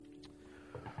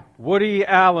Woody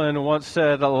Allen once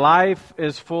said, "Life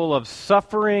is full of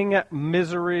suffering,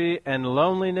 misery, and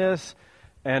loneliness,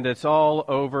 and it's all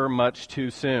over much too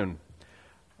soon."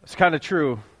 It's kind of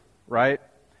true, right?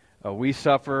 We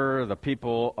suffer, the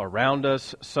people around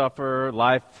us suffer.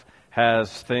 Life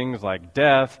has things like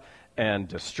death and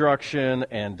destruction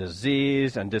and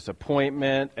disease and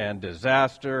disappointment and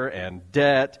disaster and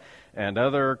debt and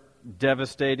other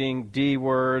devastating D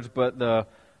words, but the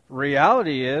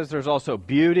reality is there's also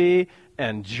beauty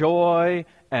and joy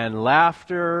and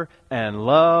laughter and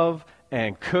love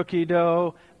and cookie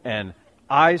dough and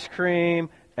ice cream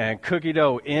and cookie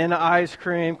dough in ice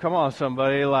cream. Come on,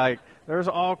 somebody. There's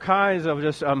all kinds of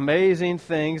just amazing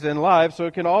things in life, so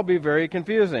it can all be very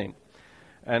confusing.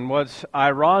 And what's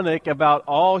ironic about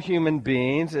all human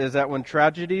beings is that when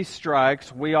tragedy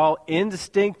strikes, we all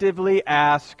instinctively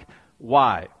ask,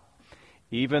 why?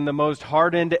 Even the most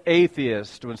hardened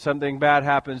atheist, when something bad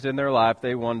happens in their life,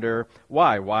 they wonder,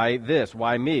 why? Why this?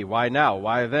 Why me? Why now?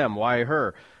 Why them? Why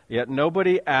her? Yet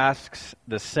nobody asks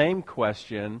the same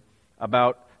question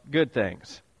about good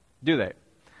things, do they?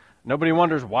 Nobody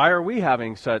wonders, why are we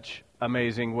having such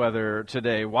amazing weather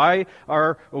today? Why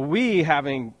do we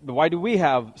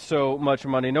have so much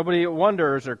money? Nobody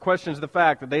wonders or questions the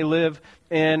fact that they live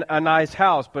in a nice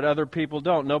house, but other people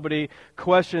don't. Nobody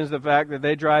questions the fact that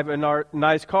they drive a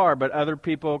nice car, but other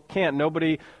people can't.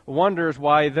 Nobody wonders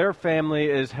why their family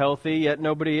is healthy, yet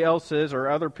nobody else's or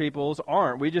other people's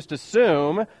aren't. We just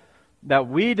assume that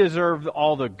we deserve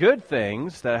all the good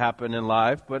things that happen in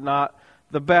life, but not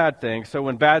the bad things. So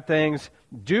when bad things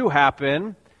do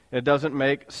happen, it doesn't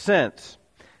make sense.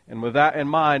 And with that in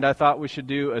mind, I thought we should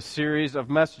do a series of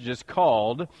messages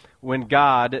called When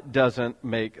God Doesn't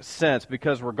Make Sense.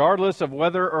 Because regardless of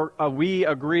whether we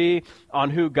agree on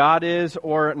who God is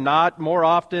or not, more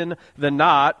often than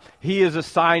not, He is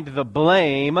assigned the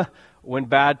blame when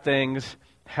bad things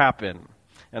happen.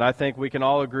 And I think we can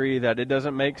all agree that it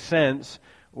doesn't make sense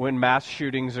when mass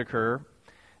shootings occur.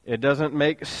 It doesn't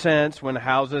make sense when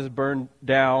houses burn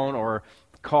down or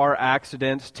car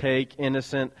accidents take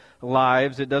innocent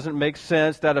lives. It doesn't make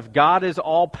sense that if God is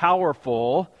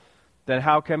all-powerful, then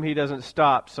how come He doesn't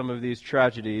stop some of these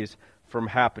tragedies from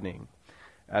happening?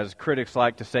 As critics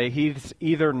like to say, He's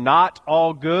either not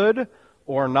all good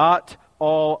or not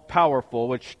all-powerful,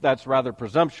 which that's rather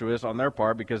presumptuous on their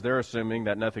part because they're assuming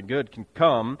that nothing good can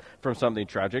come from something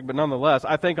tragic. But nonetheless,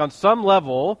 I think on some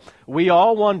level, we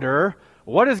all wonder,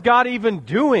 what is God even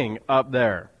doing up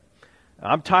there?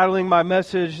 I'm titling my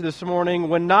message this morning,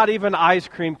 When Not Even Ice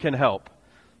Cream Can Help.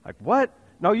 Like, what?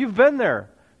 No, you've been there.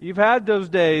 You've had those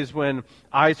days when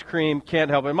ice cream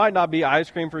can't help. It might not be ice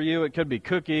cream for you. It could be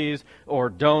cookies or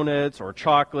donuts or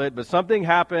chocolate. But something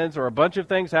happens or a bunch of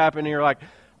things happen and you're like,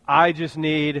 I just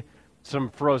need some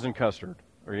frozen custard.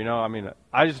 Or,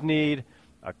 I just need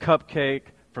a cupcake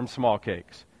from Small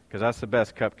Cakes because that's the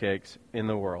best cupcakes in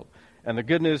the world. And the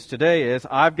good news today is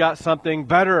I've got something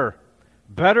better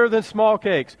than Small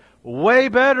Cakes, way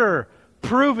better.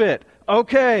 Prove it.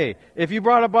 Okay, if you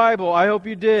brought a Bible, I hope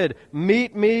you did.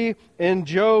 Meet me in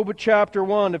Job chapter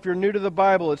 1. If you're new to the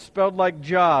Bible, it's spelled like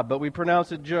Job, but we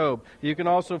pronounce it Job. You can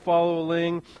also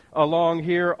follow along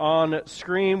here on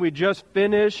screen. We just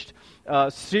finished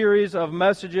a series of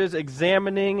messages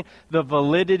examining the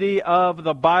validity of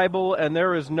the Bible, and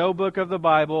there is no book of the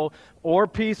Bible or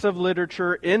piece of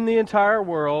literature in the entire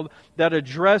world that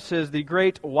addresses the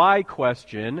great why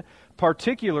question,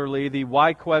 particularly the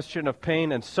why question of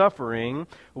pain and suffering,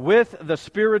 with the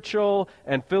spiritual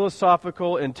and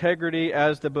philosophical integrity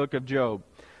as the book of Job.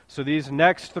 So these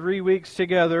next 3 weeks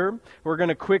together, we're going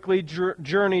to quickly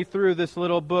journey through this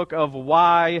little book of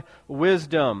why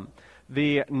wisdom.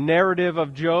 The narrative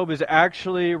of Job is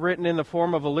actually written in the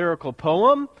form of a lyrical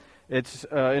poem. It's,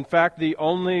 in fact, the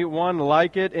only one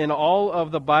like it in all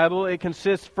of the Bible. It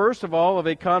consists, first of all, of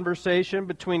a conversation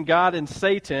between God and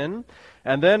Satan,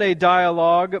 and then a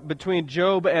dialogue between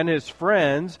Job and his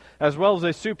friends, as well as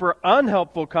a super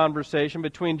unhelpful conversation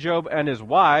between Job and his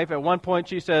wife. At one point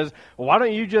she says, why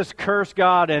don't you just curse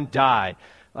God and die?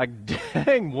 Like,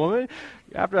 dang, woman,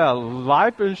 you have to have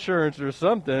life insurance or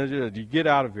something. You get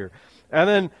out of here. And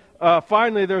then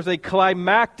finally there's a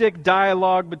climactic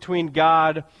dialogue between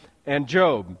God and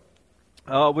Job,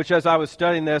 which as I was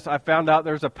studying this, I found out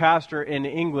there's a pastor in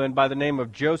England by the name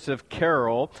of Joseph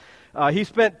Carroll. He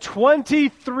spent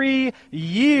 23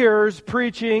 years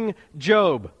preaching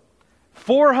Job.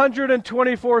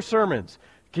 424 sermons.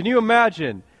 Can you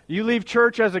imagine? You leave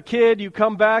church as a kid, you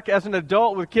come back as an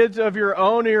adult with kids of your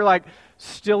own, and you're like,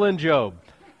 still in Job.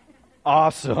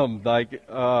 Awesome.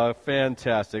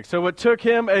 Fantastic. So it took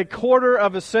him a quarter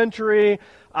of a century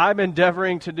I'm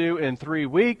endeavoring to do in 3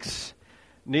 weeks.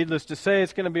 Needless to say,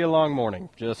 it's going to be a long morning.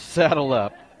 Just saddle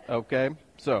up, okay?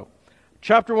 So,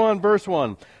 chapter 1, verse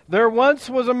 1. There once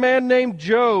was a man named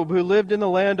Job who lived in the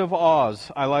land of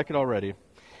Oz. I like it already.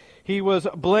 He was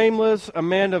blameless, a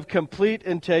man of complete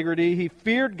integrity. He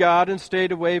feared God and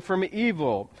stayed away from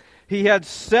evil. He had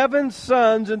 7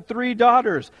 sons and 3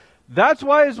 daughters. That's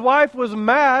why his wife was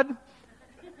mad.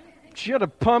 She had to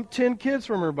pump 10 kids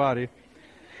from her body.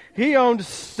 He owned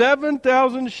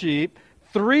 7,000 sheep,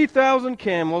 3,000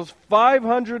 camels,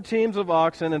 500 teams of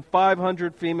oxen, and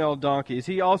 500 female donkeys.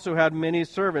 He also had many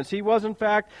servants. He was, in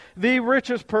fact, the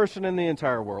richest person in the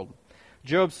entire world.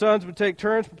 Job's sons would take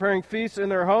turns preparing feasts in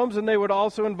their homes, and they would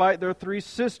also invite their 3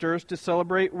 sisters to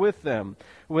celebrate with them.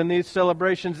 When these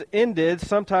celebrations ended,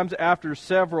 sometimes after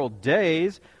several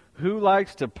days, who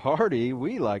likes to party?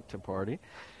 We like to party.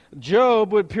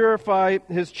 Job would purify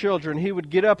his children. He would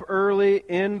get up early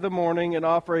in the morning and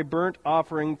offer a burnt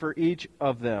offering for each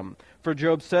of them. For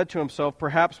Job said to himself,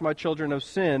 perhaps my children have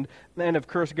sinned and have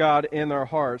cursed God in their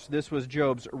hearts. This was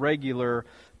Job's regular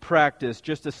practice.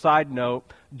 Just a side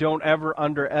note, don't ever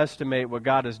underestimate what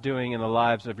God is doing in the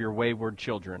lives of your wayward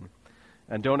children.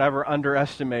 And don't ever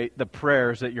underestimate the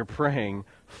prayers that you're praying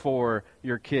for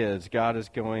your kids. God is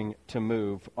going to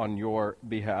move on your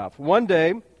behalf. One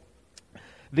day,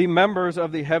 the members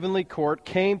of the heavenly court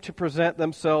came to present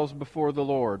themselves before the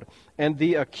Lord, and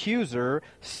the accuser,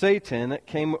 Satan,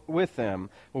 came with them.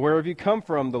 Where have you come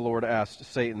from? The Lord asked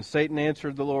Satan. Satan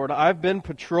answered the Lord, I've been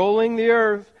patrolling the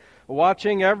earth,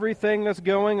 watching everything that's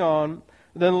going on.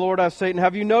 Then the Lord asked Satan,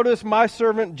 have you noticed my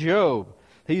servant Job?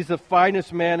 He's the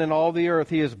finest man in all the earth.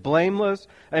 He is blameless,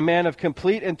 a man of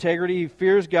complete integrity. He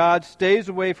fears God, stays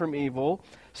away from evil.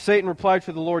 Satan replied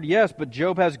to the Lord, yes, but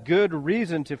Job has good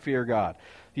reason to fear God.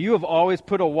 You have always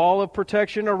put a wall of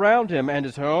protection around him and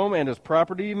his home and his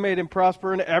property. You made him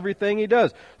prosper in everything he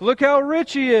does. Look how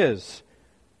rich he is.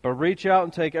 But reach out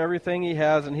and take everything he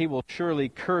has, and he will surely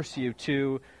curse you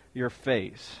to your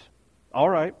face. All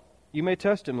right, you may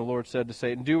test him, the Lord said to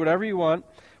Satan. Do whatever you want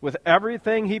with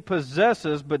everything he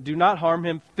possesses, but do not harm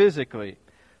him physically.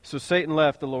 So Satan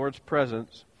left the Lord's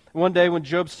presence. One day when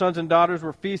Job's sons and daughters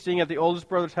were feasting at the oldest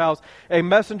brother's house, a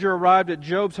messenger arrived at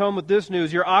Job's home with this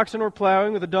news. Your oxen were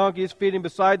plowing with the donkeys feeding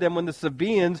beside them when the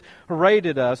Sabaeans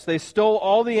raided us. They stole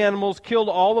all the animals, killed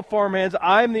all the farmhands.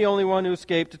 I'm the only one who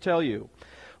escaped to tell you.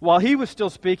 While he was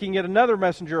still speaking, yet another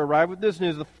messenger arrived with this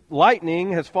news. The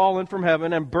lightning has fallen from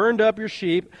heaven and burned up your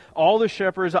sheep, all the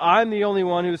shepherds. I'm the only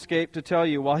one who escaped to tell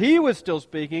you. While he was still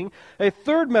speaking, a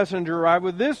third messenger arrived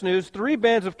with this news. 3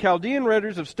 bands of Chaldean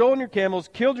raiders have stolen your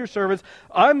camels, killed your servants.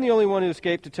 I'm the only one who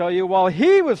escaped to tell you. While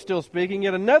he was still speaking,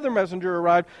 yet another messenger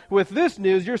arrived with this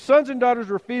news. Your sons and daughters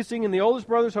were feasting in the oldest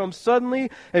brother's home. Suddenly,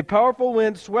 a powerful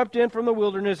wind swept in from the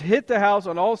wilderness, hit the house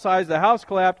on all sides. The house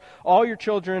collapsed. All your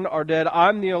children are dead.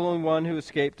 I'm the only one who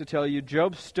escaped to tell you.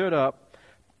 Job stood up,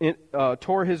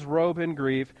 tore his robe in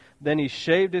grief. Then he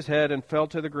shaved his head and fell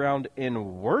to the ground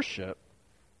in worship.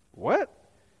 What?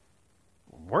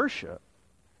 Worship?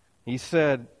 He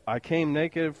said, I came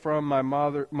naked from my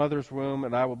mother's womb,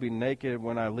 and I will be naked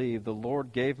when I leave. The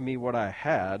Lord gave me what I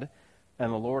had,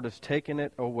 and the Lord has taken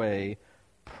it away.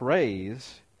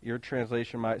 Praise, your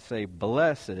translation might say,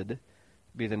 blessed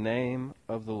be the name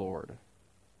of the Lord.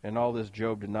 And all this,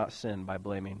 Job did not sin by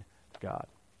blaming God.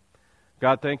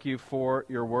 God, thank you for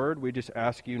your word. We just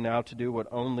ask you now to do what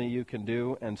only you can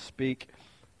do and speak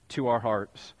to our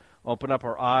hearts. Open up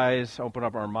our eyes, open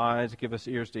up our minds, give us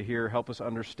ears to hear, help us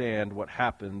understand what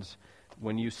happens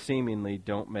when you seemingly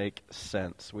don't make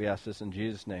sense. We ask this in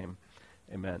Jesus' name.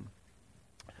 Amen.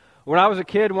 When I was a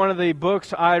kid, one of the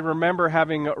books I remember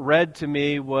having read to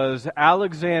me was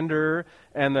Alexander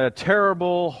and the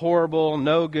Terrible, Horrible,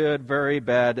 No Good, Very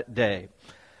Bad Day.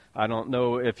 I don't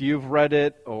know if you've read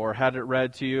it or had it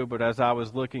read to you, but as I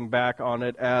was looking back on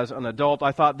it as an adult,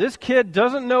 I thought, this kid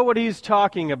doesn't know what he's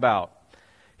talking about.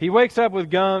 He wakes up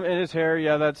with gum in his hair.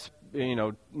 Yeah, that's,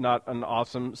 not an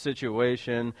awesome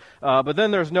situation. But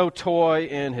then there's no toy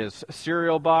in his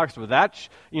cereal box. But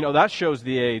that shows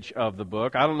the age of the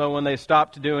book. I don't know when they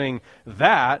stopped doing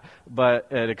that, but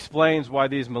it explains why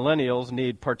these millennials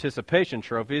need participation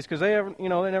trophies, because they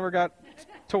never got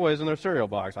toys in their cereal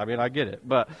box. I mean, I get it.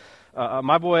 But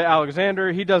my boy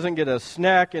Alexander, he doesn't get a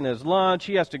snack in his lunch.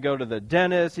 He has to go to the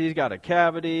dentist. He's got a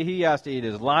cavity. He has to eat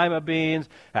his lima beans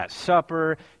at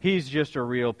supper. He's just a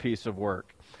real piece of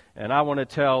work. And I want to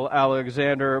tell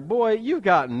Alexander, boy, you've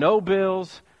got no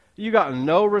bills. You got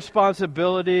no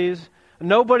responsibilities.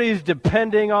 Nobody's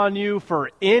depending on you for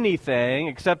anything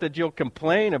except that you'll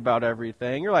complain about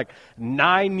everything. You're like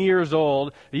 9 years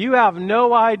old. You have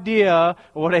no idea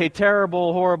what a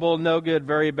terrible, horrible, no good,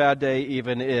 very bad day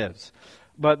even is.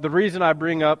 But the reason I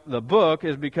bring up the book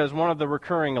is because one of the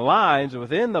recurring lines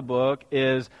within the book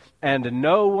is, "And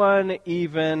no one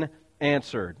even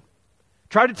answered."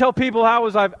 Tried to tell people how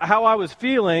I was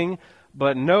feeling,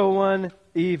 but no one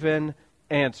even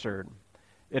answered.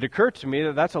 It occurred to me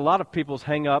that that's a lot of people's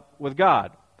hang up with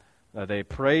God. They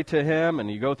pray to Him,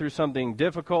 and you go through something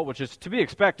difficult, which is to be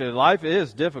expected. Life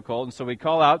is difficult, and so we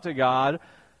call out to God,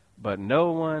 but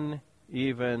no one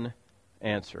even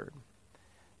answered.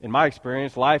 In my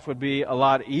experience, life would be a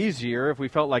lot easier if we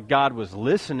felt like God was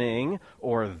listening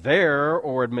or there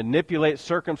or would manipulate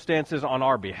circumstances on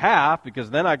our behalf,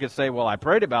 because then I could say, well, I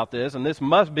prayed about this, and this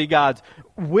must be God's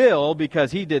will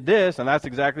because He did this, and that's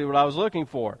exactly what I was looking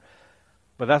for.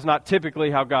 But that's not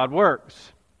typically how God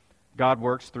works. God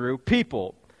works through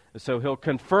people. So He'll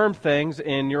confirm things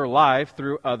in your life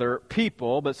through other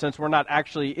people. But since we're not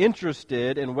actually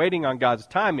interested in waiting on God's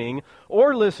timing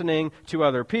or listening to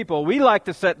other people, we like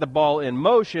to set the ball in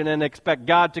motion and expect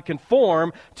God to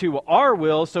conform to our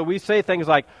will. So we say things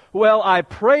like, well, I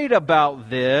prayed about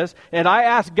this, and I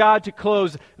asked God to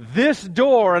close this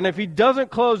door, and if He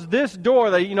doesn't close this door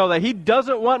that He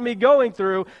doesn't want me going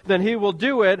through, then He will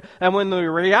do it. And when the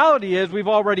reality is we've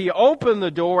already opened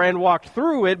the door and walked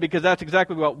through it, because that's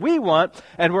exactly what we want,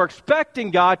 and we're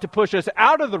expecting God to push us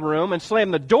out of the room and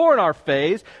slam the door in our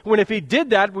face, when if He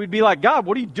did that, we'd be like, God,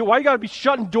 what do you do? Why you got to be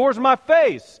shutting doors in my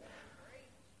face?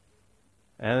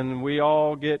 And we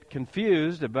all get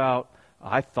confused about,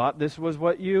 I thought this was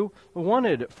what you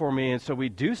wanted for me, and so we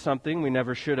do something we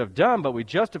never should have done, but we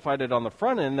justified it on the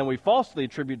front end, and then we falsely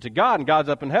attribute to God, and God's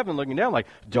up in heaven looking down like,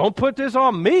 don't put this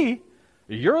on me.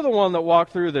 You're the one that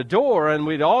walked through the door. And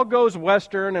it all goes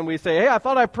Western, and we say, hey, I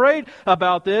thought I prayed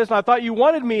about this, and I thought you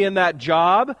wanted me in that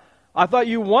job. I thought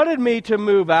you wanted me to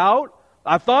move out.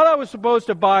 I thought I was supposed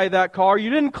to buy that car. You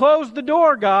didn't close the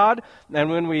door, God. And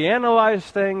when we analyze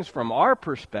things from our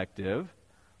perspective,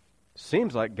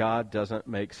 seems like God doesn't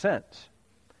make sense.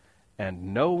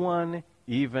 And no one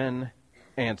even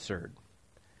answered.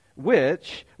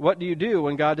 What do you do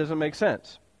when God doesn't make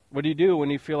sense? What do you do when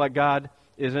you feel like God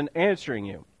isn't answering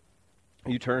you?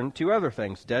 You turn to other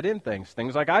things, dead-end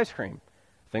things like ice cream,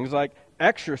 things like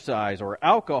exercise or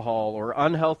alcohol or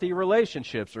unhealthy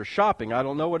relationships or shopping. I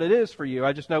don't know what it is for you.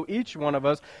 I just know each one of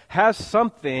us has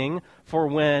something for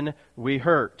when we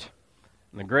hurt.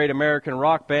 And the great American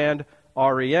rock band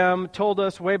REM told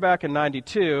us way back in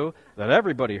 92 that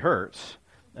everybody hurts.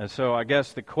 And so I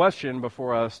guess the question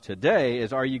before us today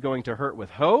is, are you going to hurt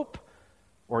with hope,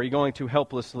 or are you going to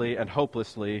helplessly and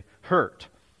hopelessly hurt?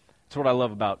 That's what I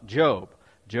love about Job.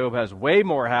 Job has way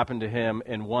more happen to him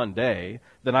in one day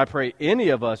than I pray any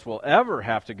of us will ever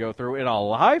have to go through in a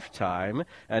lifetime.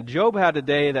 And Job had a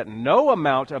day that no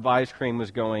amount of ice cream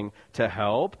was going to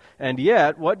help. And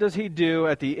yet, what does he do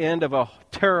at the end of a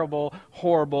terrible,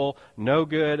 horrible, no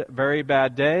good, very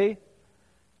bad day?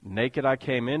 Naked I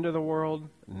came into the world,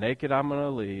 naked I'm going to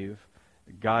leave.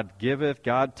 God giveth,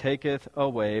 God taketh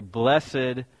away.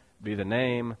 Blessed be the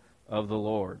name of the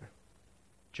Lord.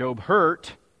 Job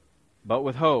hurt, but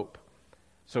with hope.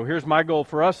 So here's my goal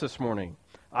for us this morning.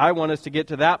 I want us to get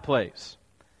to that place.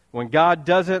 When God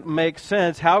doesn't make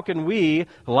sense, how can we,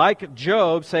 like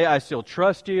Job, say, I still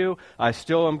trust you, I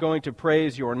still am going to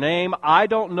praise your name. I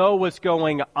don't know what's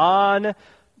going on,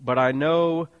 but I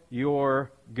know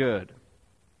you're good.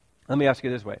 Let me ask you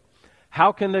this way.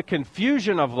 How can the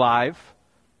confusion of life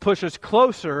push us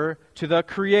closer to the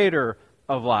Creator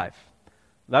of life?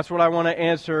 That's what I want to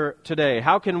answer today.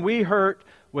 How can we hurt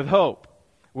with hope?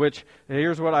 Which,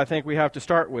 here's what I think we have to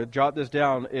start with. Jot this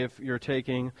down if you're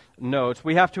taking notes.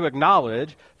 We have to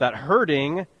acknowledge that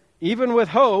hurting, even with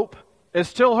hope, it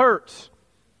still hurts.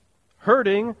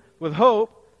 Hurting with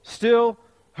hope still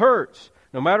hurts.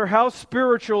 No matter how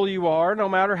spiritual you are, no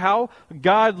matter how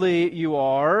godly you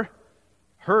are,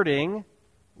 hurting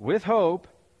with hope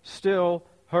still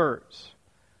hurts.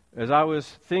 As I was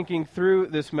thinking through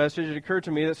this message, it occurred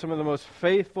to me that some of the most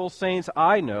faithful saints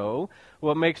I know,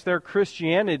 what makes their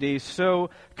Christianity so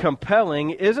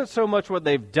compelling isn't so much what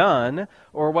they've done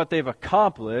or what they've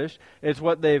accomplished, it's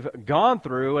what they've gone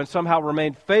through and somehow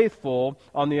remained faithful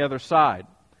on the other side.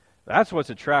 That's what's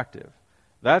attractive.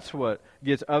 That's what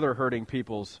gets other hurting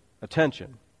people's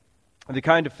attention. The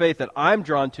kind of faith that I'm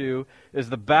drawn to is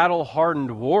the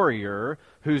battle-hardened warrior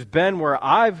who's been where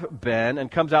I've been and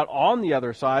comes out on the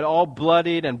other side all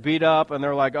bloodied and beat up, and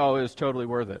they're like, oh, it was totally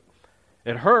worth it.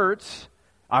 It hurts.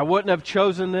 I wouldn't have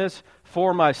chosen this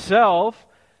for myself,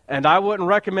 And I wouldn't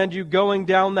recommend you going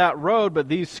down that road, but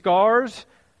these scars,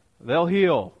 they'll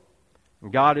heal.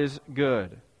 And God is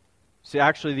good. See,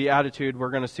 actually, the attitude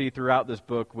we're going to see throughout this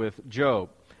book with Job.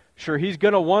 Sure, he's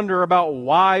going to wonder about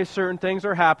why certain things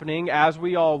are happening, as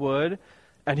we all would,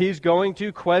 and he's going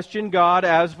to question God,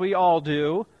 as we all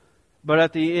do. But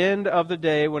at the end of the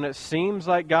day, when it seems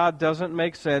like God doesn't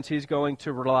make sense, he's going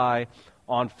to rely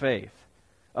on faith.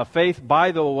 A faith,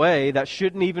 by the way, that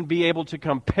shouldn't even be able to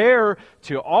compare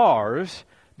to ours,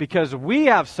 because we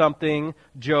have something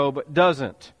Job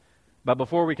doesn't. But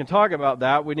before we can talk about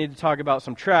that, we need to talk about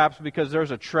some traps, because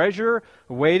there's a treasure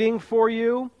waiting for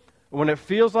you when it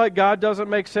feels like God doesn't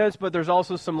make sense, but there's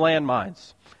also some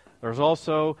landmines. There's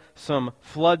also some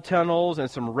flood tunnels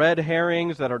and some red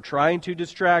herrings that are trying to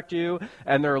distract you,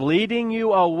 and they're leading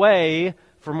you away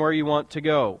from where you want to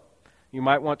go. You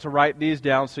might want to write these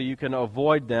down so you can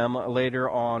avoid them later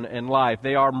on in life.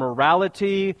 They are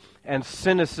morality and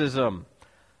cynicism.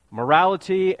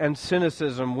 Morality and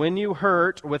cynicism. When you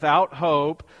hurt without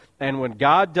hope, and when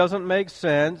God doesn't make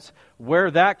sense, where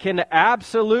that can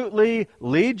absolutely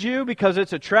lead you because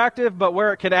it's attractive, but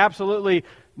where it can absolutely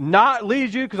not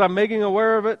lead you, because I'm making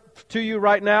aware of it to you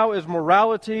right now, is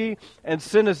morality and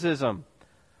cynicism.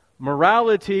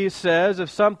 Morality says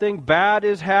if something bad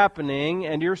is happening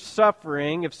and you're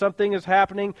suffering, if something is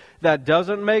happening that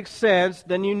doesn't make sense,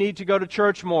 then you need to go to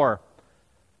church more.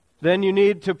 Then you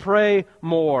need to pray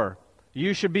more.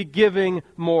 You should be giving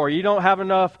more. You don't have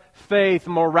enough faith.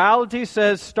 Morality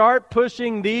says start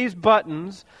pushing these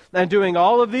buttons and doing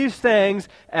all of these things,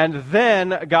 and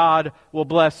then God will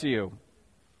bless you.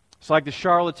 It's like the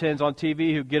charlatans on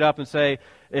TV who get up and say,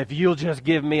 if you'll just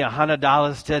give me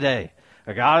 $100 today,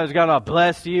 God is going to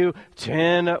bless you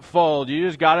tenfold. You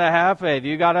just got to have faith.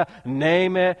 You got to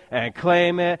name it and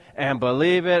claim it and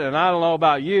believe it. And I don't know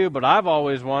about you, but I've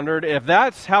always wondered if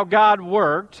that's how God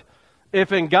worked,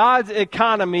 if in God's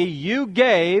economy you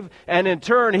gave and in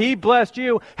turn He blessed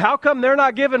you, how come they're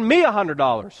not giving me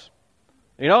 $100?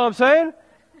 You know what I'm saying?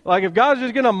 Like if God's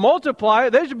just going to multiply it,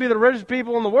 they should be the richest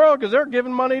people in the world because they're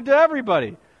giving money to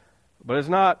everybody. But it's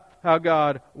not how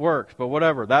God works. But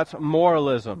whatever, that's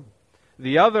moralism.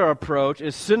 The other approach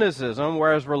is cynicism,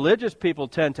 whereas religious people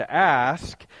tend to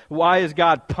ask, why is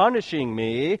God punishing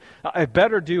me? I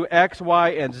better do X, Y,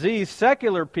 and Z.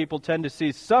 Secular people tend to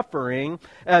see suffering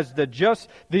as the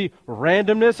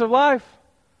randomness of life.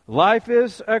 Life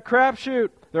is a crapshoot.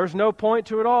 There's no point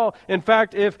to it all. In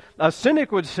fact, if a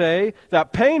cynic would say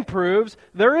that pain proves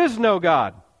there is no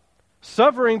God.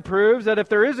 Suffering proves that if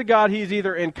there is a God, He's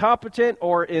either incompetent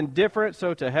or indifferent,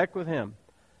 so to heck with Him.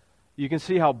 You can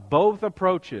see how both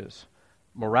approaches,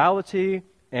 morality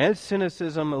and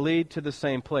cynicism, lead to the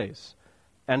same place.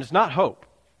 And it's not hope.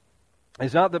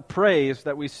 It's not the praise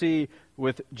that we see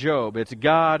with Job. It's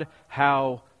God,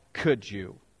 how could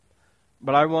you?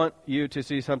 But I want you to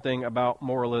see something about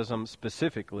moralism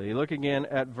specifically. Look again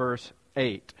at verse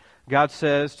 8. God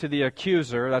says to the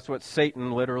accuser, that's what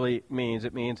Satan literally means.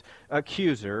 It means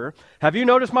accuser. Have you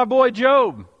noticed my boy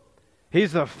Job?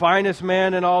 He's the finest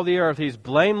man in all the earth. He's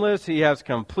blameless. He has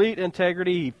complete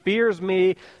integrity. He fears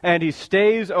me, and he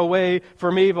stays away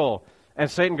from evil. And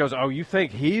Satan goes, oh, you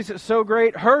think he's so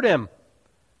great? Hurt him.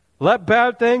 Let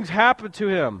bad things happen to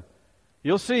him.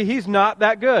 You'll see he's not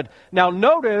that good. Now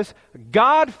notice,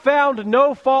 God found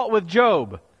no fault with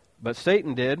Job, but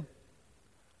Satan did.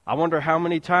 I wonder how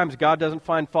many times God doesn't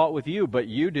find fault with you, but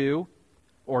you do,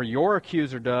 or your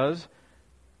accuser does,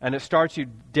 and it starts you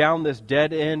down this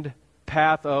dead-end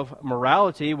path of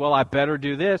morality. Well, I better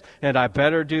do this, and I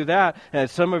better do that. And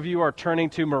some of you are turning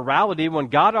to morality when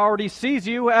God already sees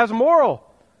you as moral.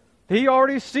 He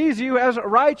already sees you as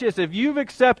righteous. If you've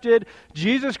accepted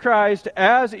Jesus Christ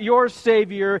as your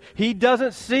Savior, He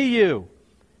doesn't see you.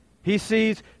 He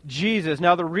sees Jesus.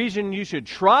 Now, the reason you should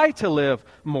try to live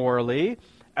morally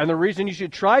and the reason you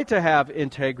should try to have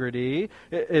integrity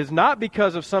is not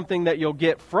because of something that you'll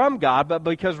get from God, but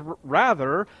because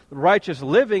rather, righteous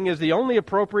living is the only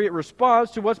appropriate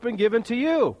response to what's been given to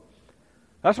you.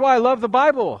 That's why I love the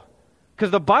Bible. Because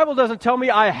the Bible doesn't tell me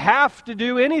I have to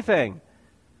do anything.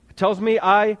 It tells me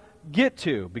I get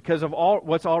to because of all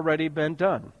what's already been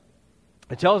done.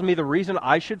 It tells me the reason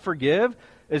I should forgive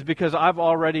is because I've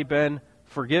already been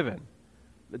forgiven.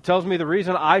 It tells me the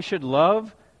reason I should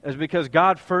love is because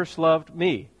God first loved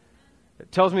me.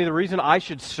 It tells me the reason I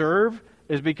should serve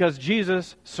is because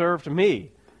Jesus served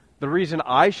me. The reason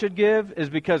I should give is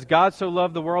because God so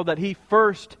loved the world that He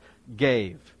first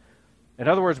gave. In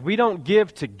other words, we don't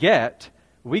give to get,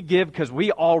 we give because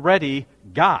we already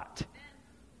got.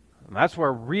 And that's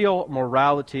where real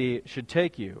morality should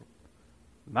take you.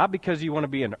 Not because you want to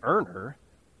be an earner,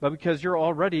 but because you're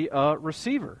already a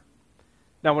receiver.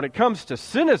 Now, when it comes to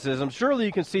cynicism, surely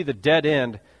you can see the dead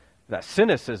end that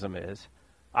cynicism is.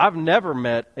 I've never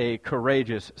met a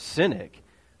courageous cynic.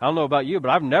 I don't know about you, but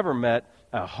I've never met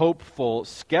a hopeful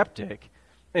skeptic.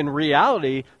 In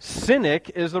reality,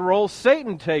 cynic is the role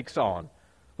Satan takes on.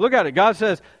 Look at it. God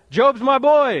says, Job's my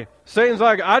boy. Satan's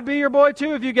like, I'd be your boy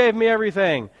too if you gave me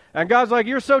everything. And God's like,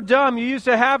 you're so dumb. You used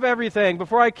to have everything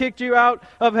before I kicked you out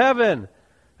of heaven.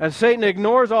 And Satan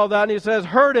ignores all that and he says,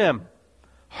 hurt him.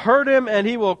 Hurt him and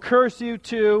he will curse you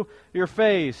to your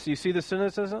face. You see the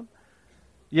cynicism?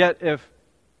 Yet if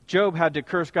Job had to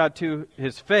curse God to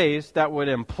his face, that would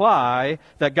imply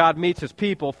that God meets his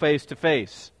people face to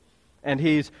face. And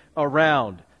he's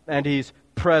around, and he's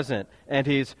present, and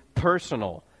he's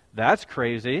personal. That's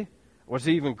crazy. What's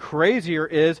even crazier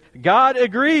is God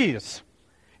agrees.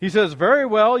 He says, very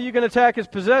well, you can attack his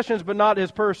possessions, but not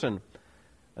his person.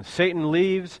 And Satan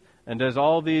leaves and does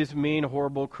all these mean,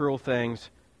 horrible, cruel things,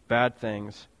 bad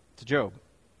things to Job.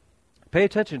 Pay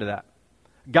attention to that.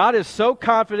 God is so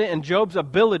confident in Job's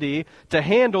ability to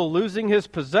handle losing his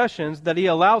possessions that he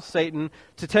allows Satan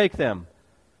to take them.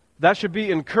 That should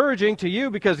be encouraging to you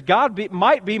because God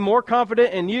might be more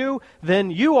confident in you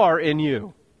than you are in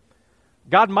you.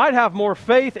 God might have more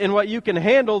faith in what you can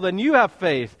handle than you have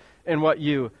faith in what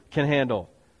you can handle.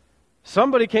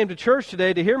 Somebody came to church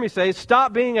today to hear me say,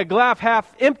 stop being a glass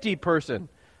half empty person.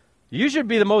 You should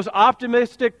be the most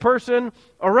optimistic person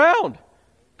around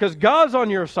because God's on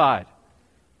your side.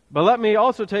 But let me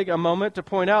also take a moment to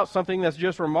point out something that's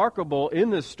just remarkable in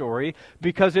this story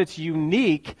because it's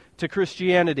unique to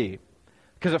Christianity.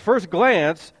 Because at first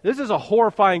glance, this is a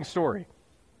horrifying story,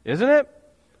 isn't it?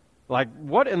 Like,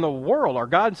 what in the world? Are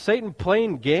God and Satan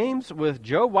playing games with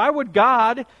Job? Why would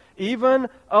God even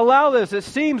allow this? It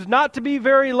seems not to be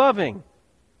very loving.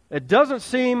 It doesn't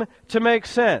seem to make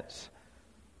sense.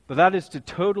 But that is to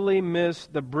totally miss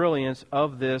the brilliance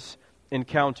of this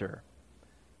encounter.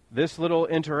 This little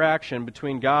interaction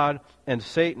between God and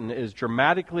Satan is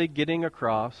dramatically getting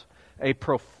across a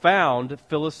profound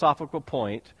philosophical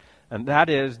point, and that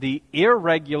is the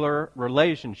irregular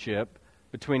relationship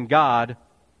between God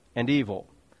and evil.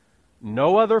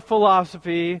 No other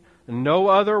philosophy, no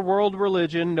other world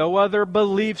religion, no other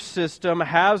belief system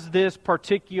has this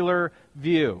particular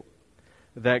view,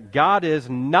 that God is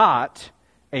not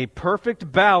a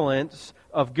perfect balance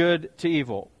of good to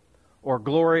evil or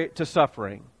glory to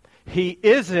suffering. He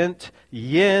isn't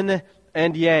yin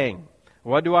and yang.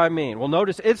 What do I mean? Well,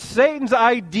 notice it's Satan's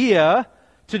idea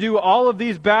to do all of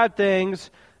these bad things,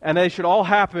 and they should all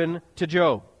happen to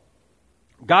Job.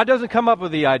 God doesn't come up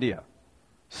with the idea.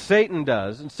 Satan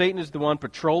does, and Satan is the one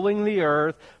patrolling the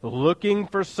earth, looking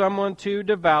for someone to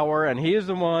devour, and he is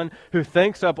the one who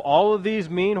thinks up all of these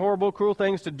mean, horrible, cruel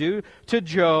things to do to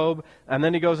Job, and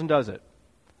then he goes and does it.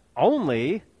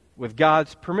 Only with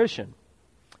God's permission.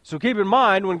 So keep in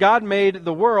mind, when God made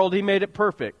the world, He made it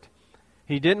perfect.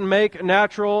 He didn't make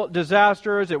natural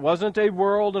disasters. It wasn't a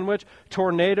world in which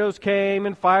tornadoes came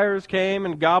and fires came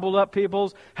and gobbled up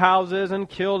people's houses and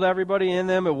killed everybody in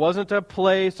them. It wasn't a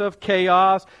place of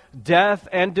chaos. Death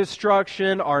and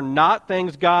destruction are not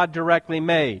things God directly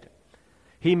made.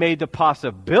 He made the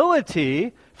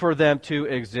possibility for them to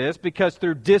exist because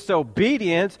through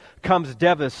disobedience comes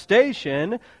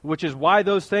devastation, which is why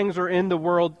those things are in the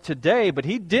world today. But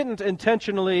He didn't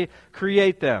intentionally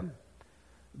create them.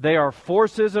 They are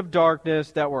forces of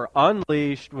darkness that were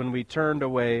unleashed when we turned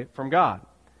away from God.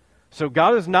 So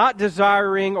God is not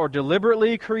desiring or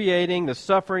deliberately creating the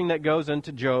suffering that goes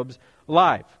into Job's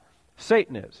life.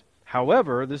 Satan is.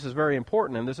 However, this is very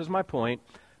important, and this is my point,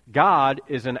 God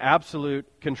is in absolute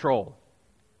control.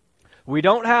 We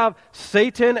don't have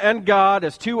Satan and God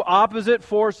as two opposite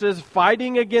forces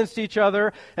fighting against each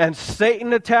other, and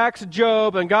Satan attacks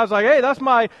Job, and God's like, hey, that's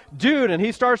my dude, and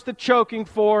he starts the choking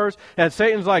force, and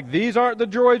Satan's like, these aren't the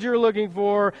droids you're looking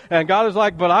for, and God is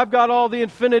like, but I've got all the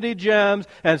infinity gems,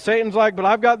 and Satan's like, but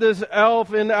I've got this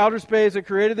elf in outer space that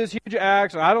created this huge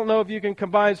axe, and I don't know if you can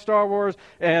combine Star Wars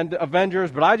and Avengers,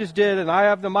 but I just did, and I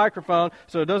have the microphone,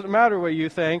 so it doesn't matter what you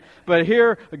think, but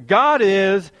here, God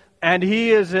is, and He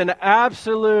is in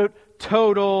absolute,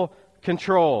 total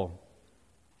control.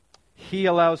 He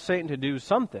allows Satan to do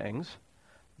some things,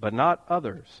 but not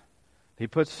others. He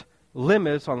puts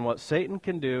limits on what Satan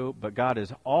can do, but God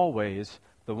is always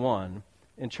the one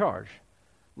in charge.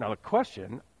 Now the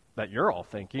question that you're all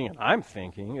thinking, and I'm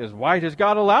thinking, is why does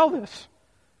God allow this?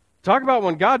 Talk about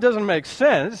when God doesn't make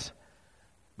sense,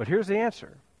 but here's the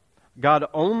answer. God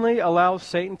only allows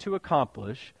Satan to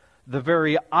accomplish the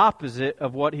very opposite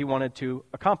of what he wanted to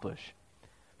accomplish.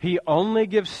 He only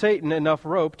gives Satan enough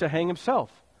rope to hang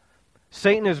himself.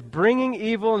 Satan is bringing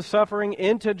evil and suffering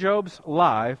into Job's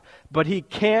life, but he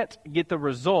can't get the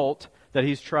result that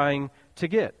he's trying to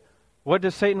get. What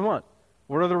does Satan want?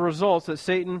 What are the results that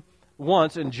Satan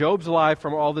wants in Job's life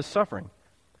from all this suffering?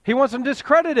 He wants him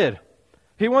discredited.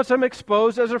 He wants him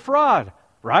exposed as a fraud,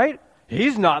 right?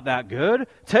 He's not that good.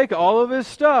 Take all of his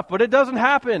stuff, but it doesn't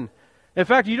happen. In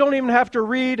fact, you don't even have to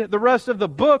read the rest of the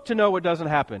book to know what doesn't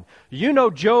happen. You know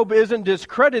Job isn't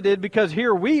discredited because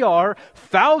here we are,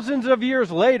 thousands of years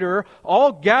later,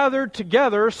 all gathered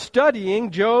together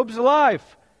studying Job's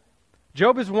life.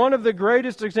 Job is one of the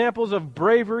greatest examples of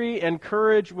bravery and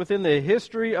courage within the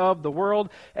history of the world,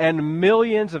 and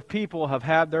millions of people have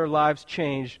had their lives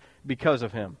changed because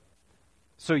of him.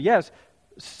 So yes,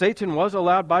 Satan was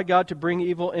allowed by God to bring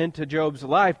evil into Job's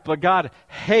life, but God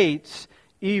hates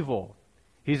evil.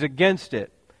 He's against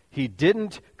it. He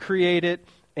didn't create it,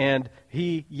 and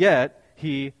yet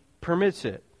he permits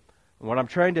it. And what I'm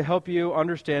trying to help you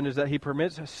understand is that he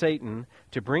permits Satan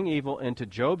to bring evil into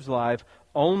Job's life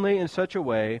only in such a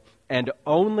way and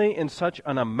only in such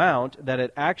an amount that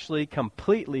it actually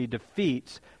completely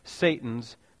defeats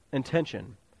Satan's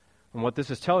intention. And what this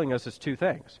is telling us is two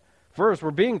things. First,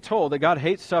 we're being told that God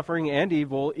hates suffering and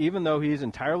evil, even though He's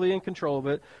entirely in control of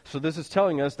it. So this is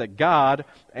telling us that God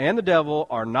and the devil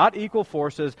are not equal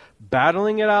forces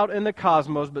battling it out in the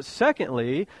cosmos. But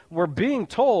secondly, we're being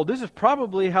told this is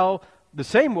probably the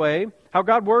same way how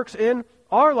God works in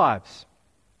our lives.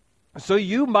 So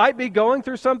you might be going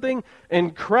through something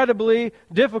incredibly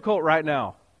difficult right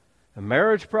now.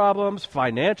 Marriage problems,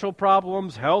 financial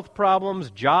problems, health problems,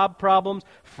 job problems,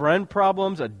 friend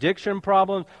problems, addiction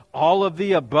problems, all of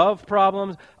the above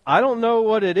problems. I don't know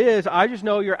what it is. I just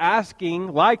know you're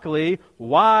asking, likely,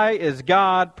 why is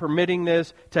God permitting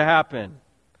this to happen?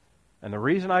 And the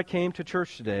reason I came to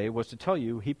church today was to tell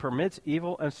you He permits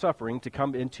evil and suffering to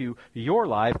come into your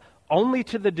life only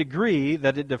to the degree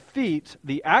that it defeats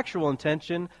the actual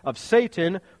intention of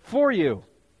Satan for you.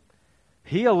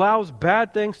 He allows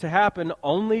bad things to happen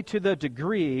only to the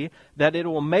degree that it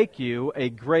will make you a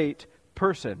great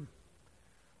person.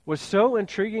 What's so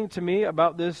intriguing to me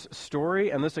about this story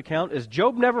and this account is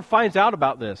Job never finds out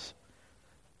about this.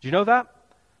 Do you know that?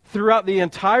 Throughout the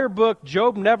entire book,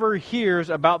 Job never hears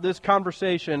about this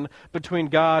conversation between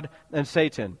God and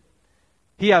Satan.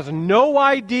 He has no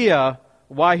idea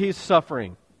why he's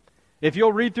suffering. If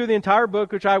you'll read through the entire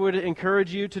book, which I would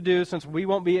encourage you to do since we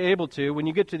won't be able to, when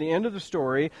you get to the end of the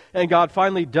story and God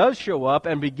finally does show up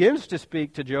and begins to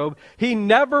speak to Job, He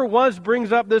never once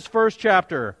brings up this first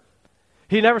chapter.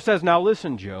 He never says, now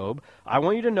listen, Job, I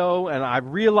want you to know, and I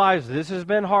realize this has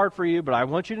been hard for you, but I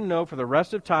want you to know for the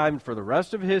rest of time, for the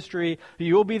rest of history,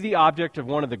 you will be the object of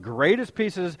one of the greatest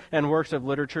pieces and works of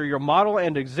literature. Your model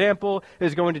and example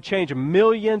is going to change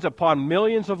millions upon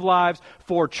millions of lives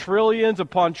for trillions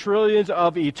upon trillions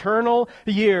of eternal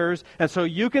years. And so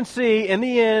you can see, in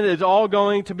the end, it's all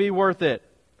going to be worth it.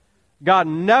 God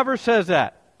never says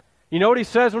that. You know what He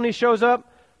says when He shows up?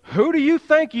 Who do you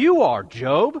think you are,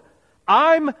 Job?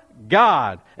 I'm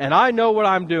God, and I know what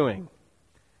I'm doing.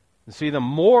 And see, the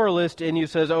moralist in you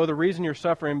says, oh, the reason you're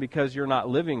suffering because you're not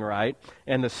living right.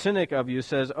 And the cynic of you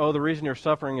says, oh, the reason you're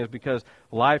suffering is because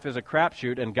life is a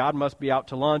crapshoot and God must be out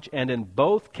to lunch. And in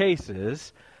both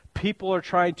cases, people are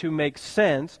trying to make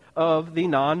sense of the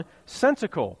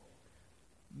nonsensical.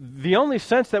 The only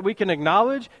sense that we can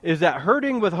acknowledge is that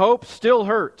hurting with hope still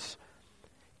hurts.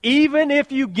 Even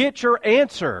if you get your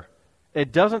answer,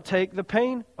 it doesn't take the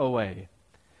pain away.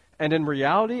 And in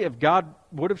reality, if God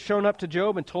would have shown up to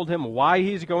Job and told him why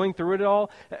he's going through it all,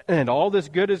 and all this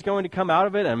good is going to come out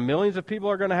of it, and millions of people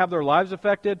are going to have their lives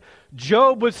affected,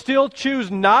 Job would still choose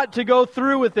not to go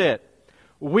through with it.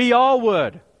 We all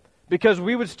would, because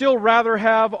we would still rather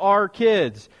have our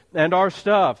kids and our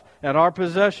stuff and our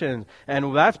possessions.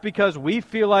 And that's because we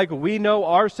feel like we know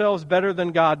ourselves better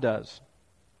than God does.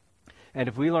 And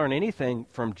if we learn anything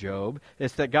from Job,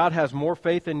 it's that God has more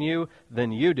faith in you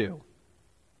than you do.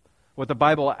 What the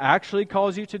Bible actually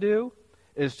calls you to do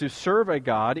is to serve a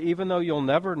God even though you'll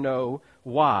never know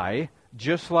why,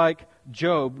 just like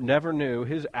Job never knew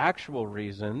his actual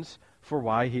reasons for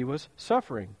why he was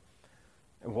suffering.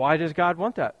 And why does God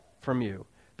want that from you?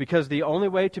 Because the only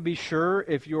way to be sure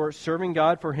if you're serving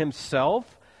God for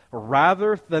Himself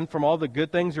rather than from all the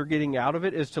good things you're getting out of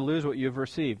it is to lose what you've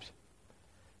received.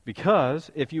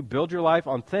 Because if you build your life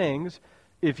on things,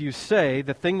 if you say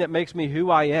the thing that makes me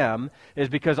who I am is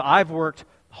because I've worked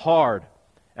hard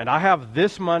And I have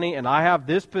this money, and I have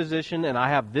this position, and I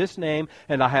have this name,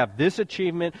 and I have this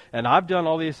achievement, and I've done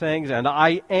all these things, and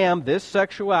I am this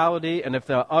sexuality, and if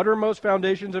the uttermost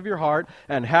foundations of your heart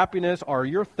and happiness are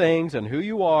your things and who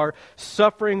you are,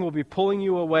 suffering will be pulling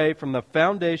you away from the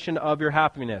foundation of your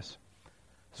happiness.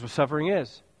 That's what suffering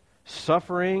is.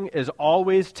 Suffering is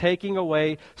always taking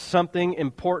away something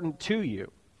important to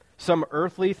you, some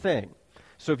earthly thing.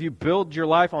 So if you build your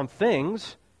life on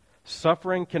things,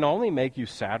 suffering can only make you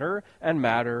sadder and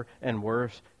madder and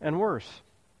worse and worse.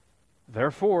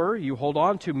 Therefore, you hold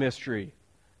on to mystery.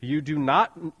 You do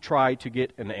not try to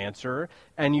get an answer,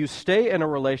 and you stay in a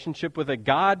relationship with a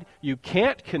God you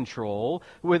can't control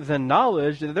with the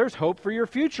knowledge that there's hope for your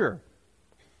future.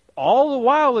 All the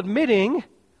while admitting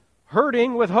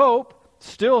hurting with hope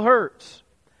still hurts.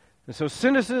 And so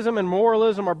cynicism and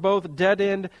moralism are both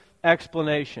dead-end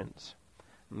explanations.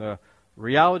 And the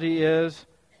reality is,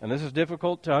 and this is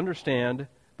difficult to understand,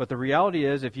 but the reality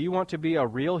is if you want to be a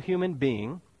real human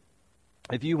being,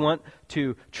 if you want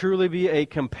to truly be a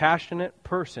compassionate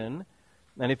person,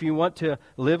 and if you want to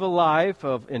live a life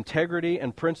of integrity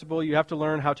and principle, you have to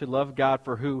learn how to love God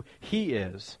for who He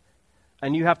is.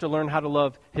 And you have to learn how to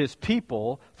love His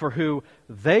people for who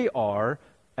they are.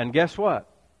 And guess what?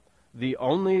 The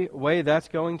only way that's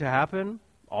going to happen,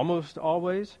 almost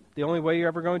always, the only way you're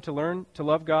ever going to learn to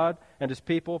love God and His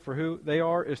people for who they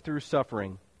are is through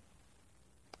suffering.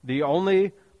 The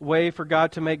only way for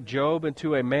God to make Job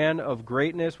into a man of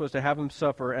greatness was to have him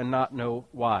suffer and not know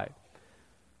why.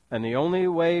 And the only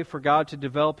way for God to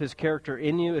develop His character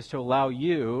in you is to allow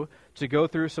you to go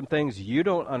through some things you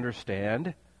don't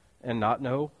understand and not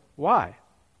know why.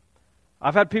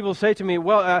 I've had people say to me,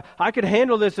 well, I could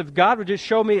handle this if God would just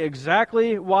show me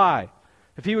exactly why.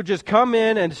 If He would just come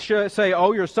in and say,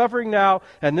 oh, you're suffering now,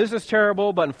 and this is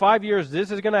terrible, but in 5 years this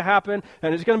is going to happen,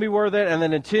 and it's going to be worth it, and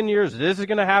then in 10 years this is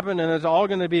going to happen, and it's all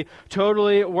going to be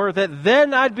totally worth it,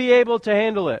 then I'd be able to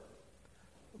handle it.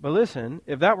 But listen,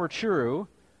 if that were true,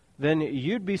 then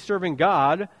you'd be serving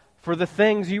God for the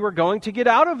things you were going to get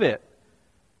out of it.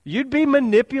 You'd be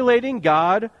manipulating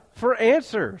God for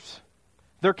answers.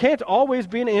 There can't always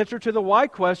be an answer to the why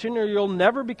question, or you'll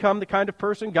never become the kind of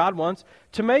person God wants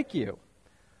to make you.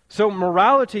 So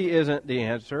morality isn't the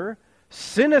answer.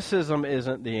 Cynicism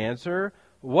isn't the answer.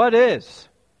 What is?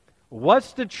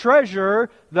 What's the treasure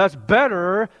that's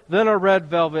better than a red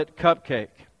velvet cupcake?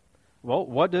 Well,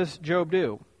 what does Job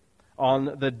do?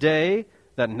 On the day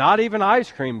that not even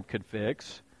ice cream could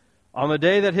fix, on the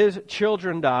day that his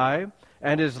children die,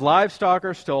 and his livestock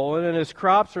are stolen, and his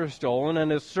crops are stolen,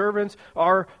 and his servants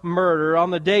are murdered,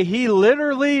 on the day he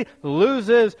literally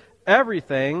loses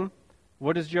everything,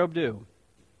 what does Job do?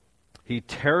 He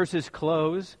tears his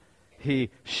clothes,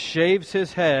 he shaves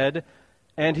his head,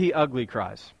 and he ugly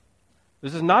cries.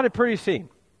 This is not a pretty scene.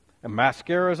 And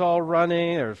mascara's all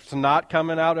running, there's snot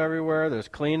coming out everywhere, there's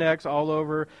Kleenex all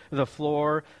over the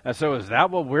floor. And so is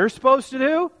that what we're supposed to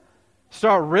do?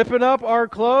 Start ripping up our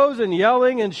clothes and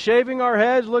yelling and shaving our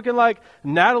heads, looking like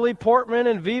Natalie Portman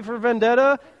in V for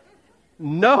Vendetta?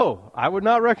 No, I would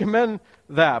not recommend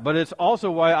that. But it's also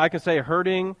why I can say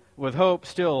hurting with hope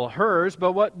still hurts.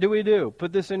 But what do?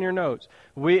 Put this in your notes.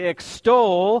 We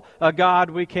extol a God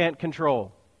we can't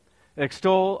control.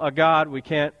 Extol a God we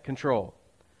can't control.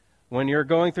 When you're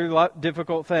going through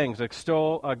difficult things,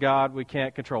 extol a God we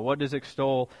can't control. What does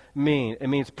extol mean? It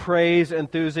means praise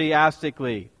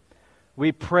enthusiastically.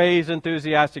 We praise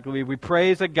enthusiastically. We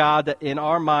praise a God that in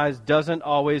our minds doesn't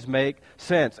always make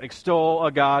sense. Extol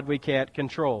a God we can't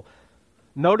control.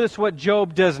 Notice what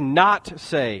Job does not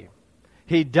say.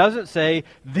 He doesn't say,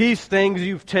 these things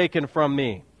you've taken from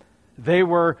me. They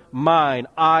were mine.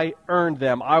 I earned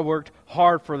them. I worked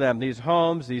hard for them. These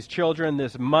homes, these children,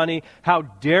 this money. How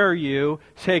dare you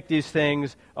take these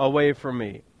things away from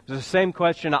me? It's the same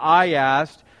question I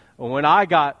asked when I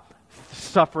got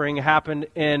suffering happened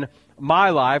in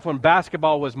my life, when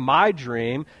basketball was my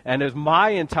dream and is my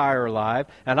entire life,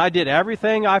 and I did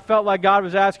everything I felt like God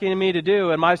was asking me to do,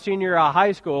 and my senior year of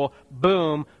high school,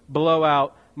 boom, blow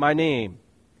out my knee.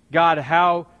 God,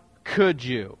 how could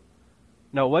you?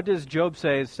 No, what does Job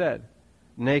say instead?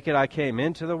 Naked I came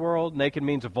into the world. Naked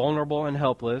means vulnerable and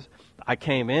helpless. I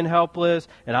came in helpless,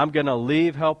 and I'm going to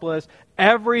leave helpless.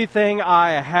 Everything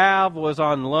I have was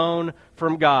on loan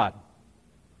from God.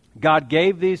 God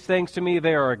gave these things to me.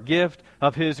 They are a gift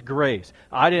of His grace.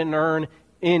 I didn't earn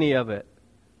any of it.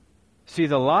 See,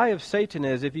 the lie of Satan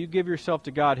is if you give yourself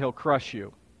to God, He'll crush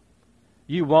you.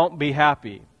 You won't be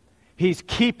happy. He's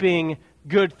keeping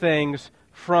good things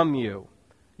from you.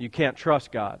 You can't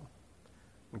trust God.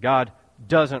 God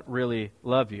doesn't really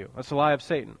love you. That's the lie of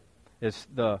Satan. It's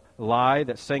the lie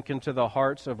that sank into the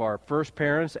hearts of our first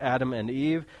parents, Adam and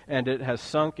Eve, and it has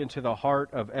sunk into the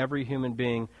heart of every human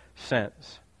being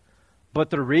since. But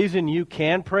the reason you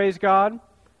can praise God,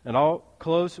 and I'll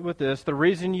close with this, the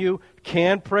reason you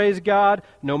can praise God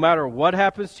no matter what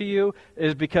happens to you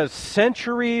is because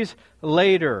centuries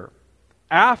later,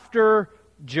 after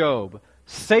Job,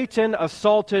 Satan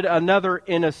assaulted another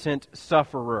innocent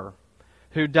sufferer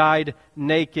who died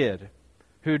naked,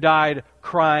 who died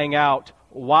crying out,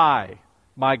 "Why,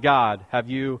 my God, have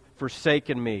you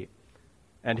forsaken me?"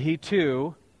 And he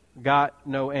too got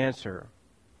no answer.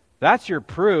 That's your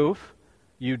proof,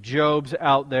 you Jobs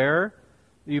out there,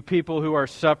 you people who are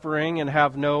suffering and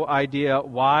have no idea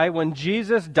why. When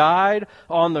Jesus died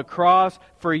on the cross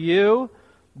for you,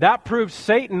 that proves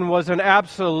Satan was an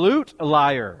absolute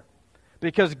liar.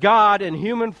 Because God in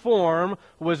human form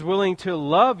was willing to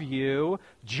love you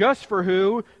just for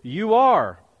who you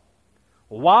are.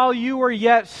 While you were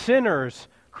yet sinners,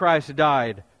 Christ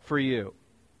died for you.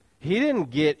 He didn't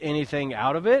get anything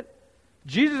out of it.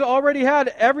 Jesus already had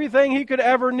everything he could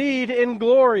ever need in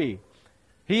glory.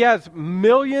 He has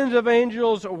millions of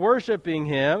angels worshiping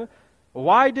him.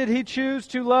 Why did he choose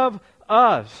to love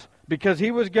us? Because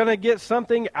he was going to get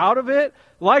something out of it?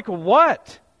 Like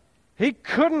what? He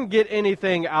couldn't get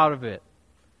anything out of it.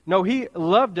 No, he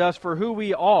loved us for who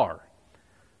we are.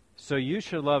 So you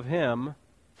should love him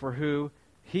for who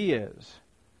he is.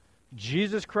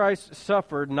 Jesus Christ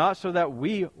suffered not so that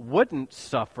we wouldn't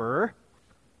suffer,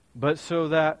 but so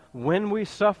that when we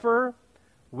suffer,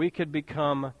 we could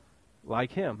become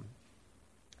like him.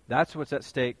 That's what's at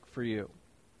stake for you.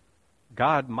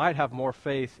 God might have more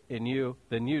faith in you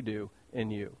than you do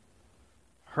in you.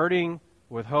 Hurting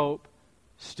with hope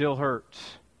still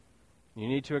hurts. You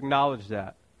need to acknowledge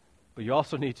that. But you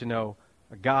also need to know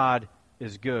God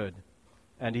is good,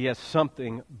 and he has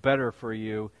something better for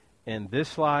you in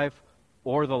this life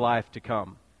or the life to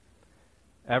come.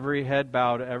 Every head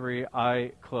bowed, every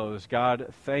eye closed.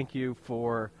 God, thank you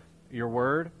for your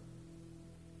word.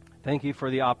 Thank you for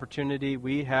the opportunity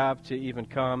we have to even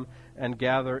come and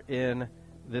gather in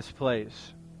this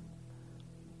place.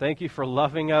 Thank you for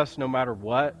loving us no matter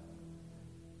what.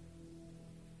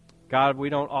 God, we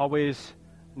don't always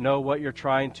know what you're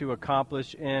trying to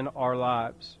accomplish in our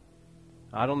lives.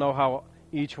 I don't know how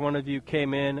each one of you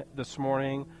came in this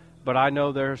morning, but I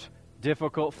know there's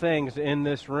difficult things in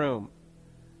this room.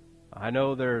 I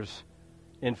know there's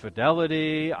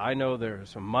infidelity. I know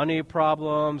there's money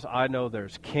problems. I know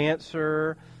there's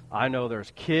cancer. I know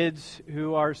there's kids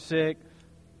who are sick.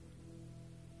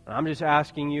 I'm just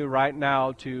asking you right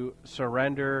now to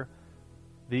surrender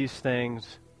these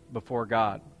things before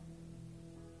God.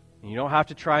 You don't have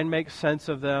to try and make sense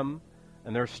of them,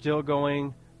 and they're still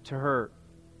going to hurt.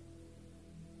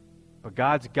 But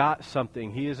God's got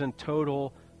something. He is in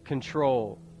total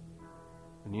control.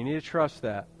 And you need to trust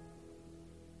that.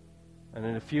 And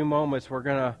in a few moments, we're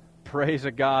going to praise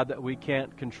a God that we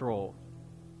can't control.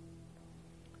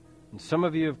 And some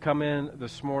of you have come in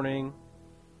this morning,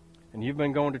 and you've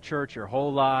been going to church your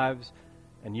whole lives,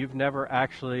 and you've never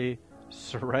actually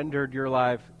surrendered your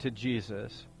life to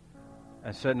Jesus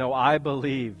and said, no, I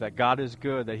believe that God is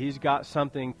good, that he's got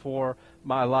something for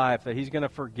my life, that he's going to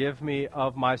forgive me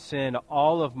of my sin,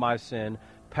 all of my sin,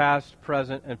 past,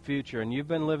 present, and future. And you've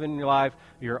been living your life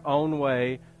your own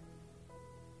way,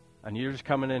 and you're just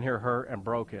coming in here hurt and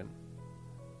broken.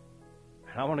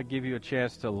 And I want to give you a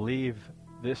chance to leave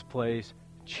this place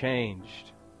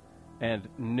changed and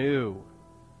new.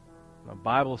 The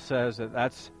Bible says that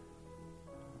that's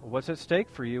what's at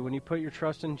stake for you when you put your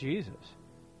trust in Jesus.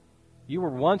 You were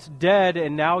once dead,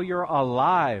 and now you're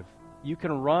alive. You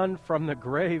can run from the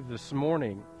grave this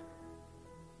morning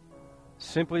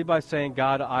simply by saying,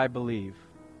 God, I believe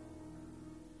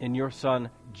in your Son,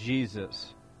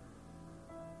 Jesus,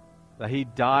 that he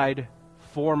died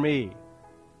for me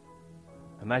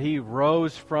and that he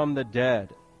rose from the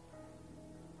dead.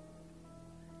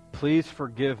 Please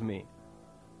forgive me.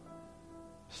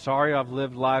 Sorry I've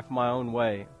lived life my own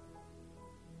way.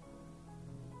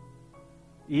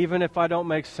 Even if I don't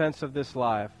make sense of this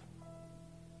life,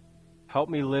 help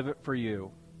me live it for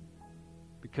you,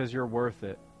 because you're worth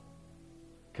it,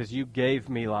 because you gave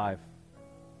me life.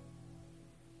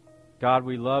 God,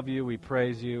 we love you, we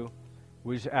praise you.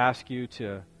 We just ask you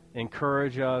to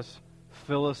encourage us,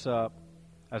 fill us up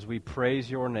as we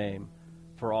praise your name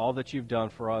for all that you've done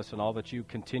for us and all that you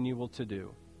continue to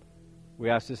do. We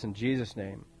ask this in Jesus'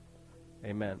 name.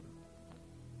 Amen.